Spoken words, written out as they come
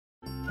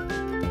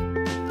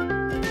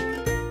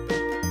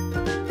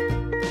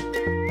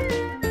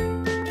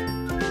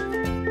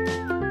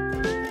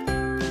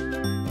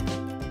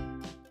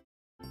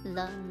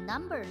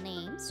number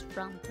names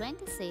from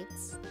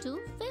 26 to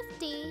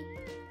 50.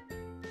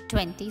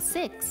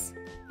 26.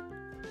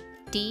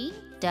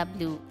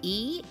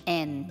 TWENTY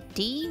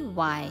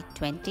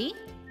 20.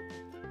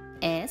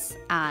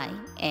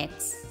 SIX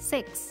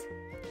 6.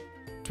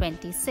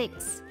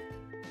 26.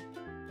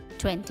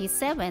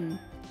 27.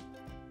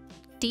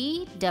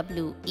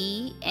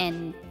 TWENTY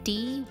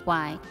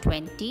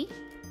 20.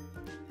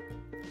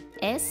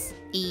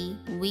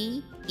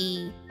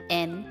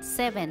 SEVEN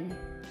 7.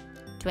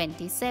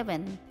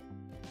 27.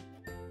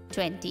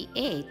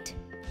 28.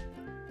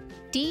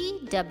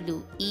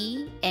 TWENTY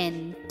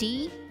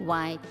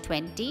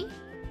 20.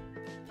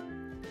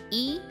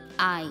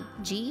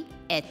 EIGHT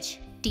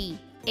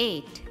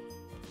 8.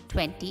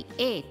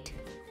 28.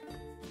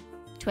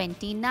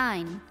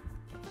 29.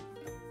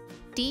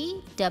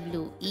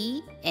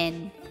 TWENTY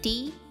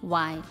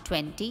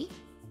 20.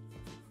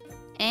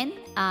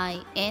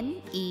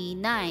 NINE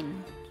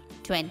 9.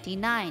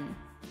 29.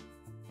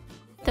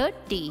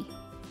 30.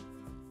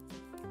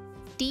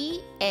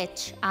 THIRTY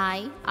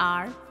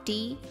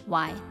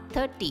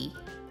 30.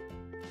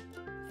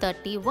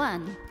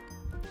 31.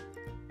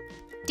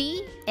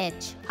 THIRTY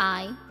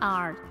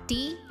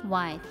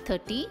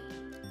 30.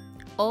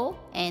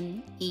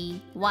 ONE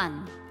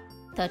 1.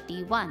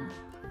 31.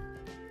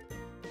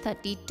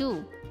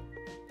 32.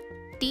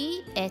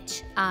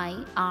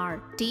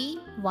 THIRTY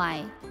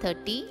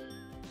 30.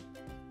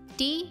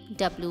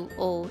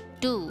 TWO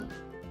 2.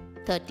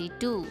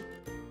 32.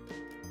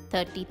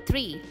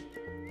 33.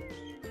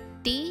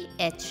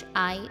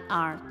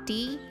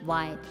 THIRTY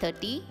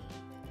 30.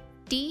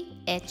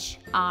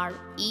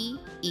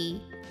 THREE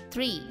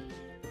 3.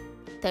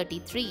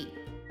 33.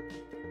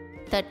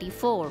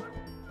 34.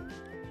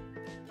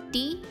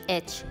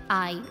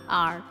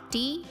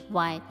 THIRTY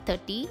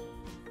 30.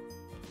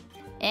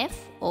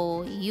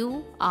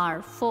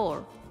 FOUR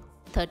 4.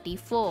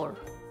 34.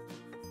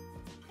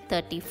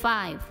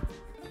 35.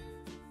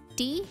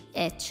 THIRTY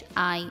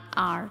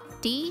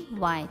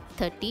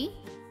 30.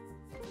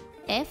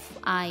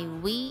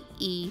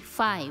 FIVE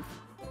 5.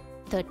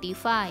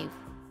 35.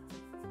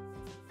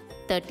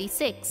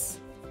 36.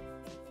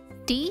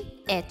 THIRTY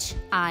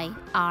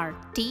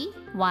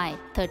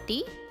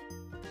 30.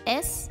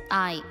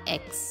 SIX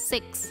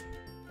 6.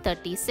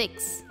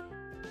 36.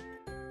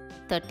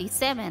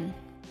 37.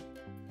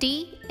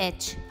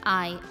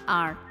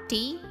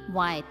 THIRTY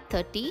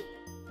 30.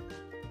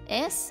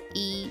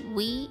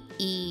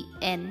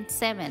 SEVEN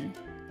 7.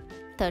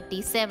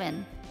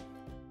 37.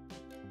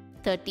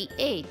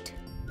 38.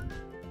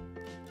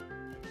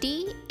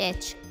 THIRTY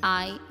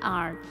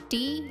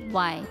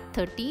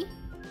 30.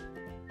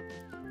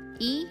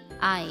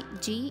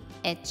 EIGHT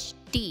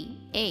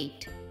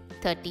 8.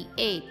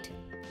 38.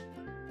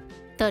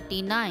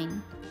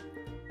 39.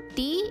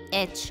 THIRTY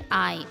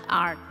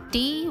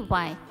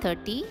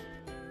 30.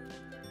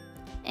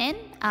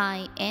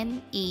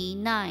 NINE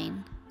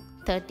 9.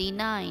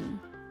 39.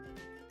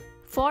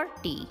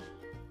 40.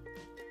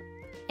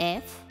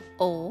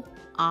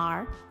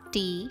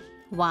 FORTY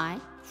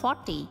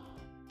 40.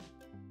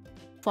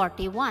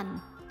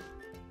 41.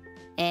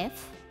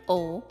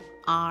 FORTY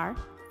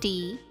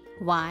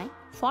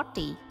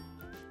 40.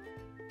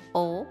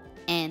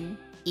 ONE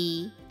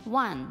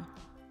 1.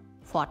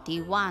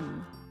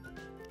 41.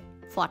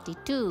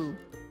 42.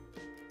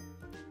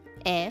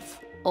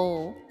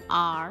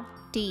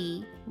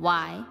 FORTY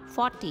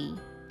 40.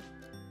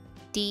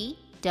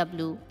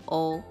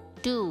 TWO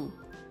 2.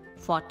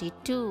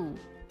 42.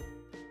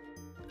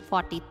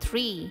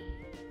 43.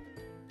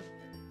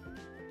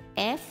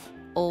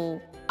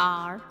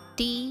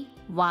 FORTY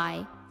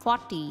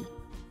 40.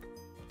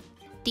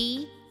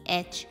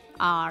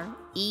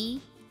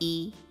 THREE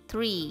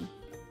 3.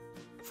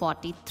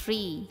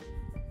 43.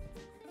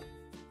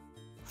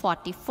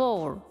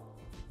 44.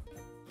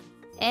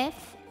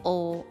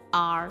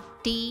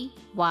 FORTY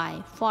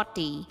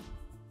 40.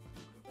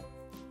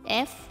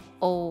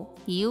 FOUR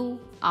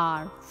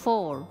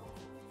 4.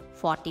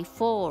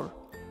 44.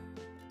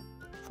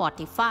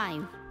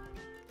 45.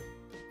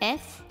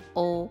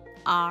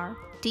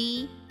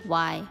 FORTY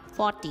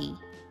 40.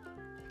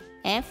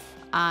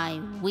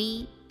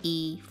 FIVE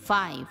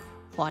 5.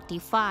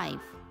 45.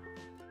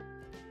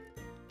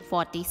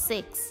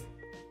 46.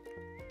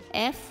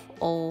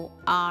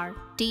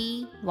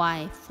 FORTY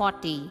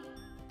 40.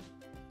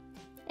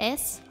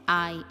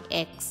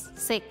 SIX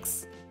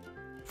 6.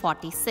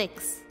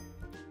 46.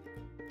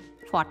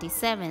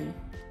 47.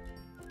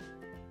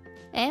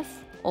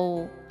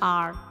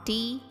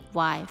 FORTY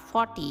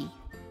 40.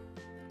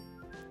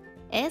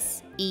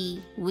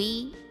 SEVEN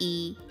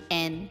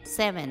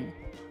 7.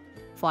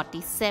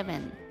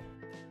 47.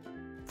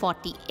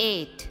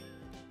 48.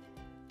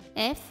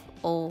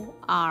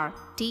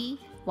 FORTY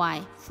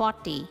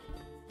 40.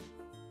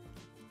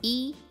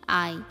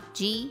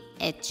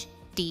 EIGHT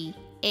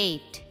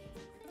 8.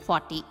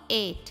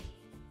 48.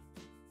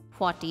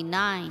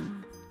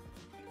 49.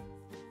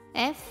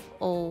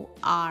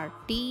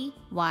 FORTY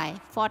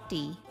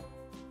 40.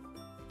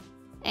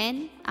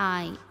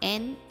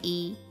 NINE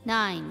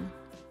 9.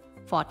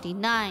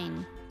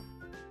 49.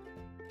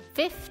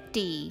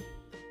 50.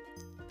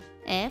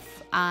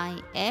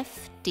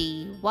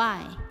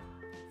 Fifty.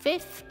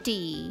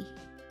 50.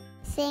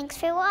 Thanks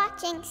for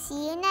watching.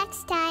 See you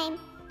next time.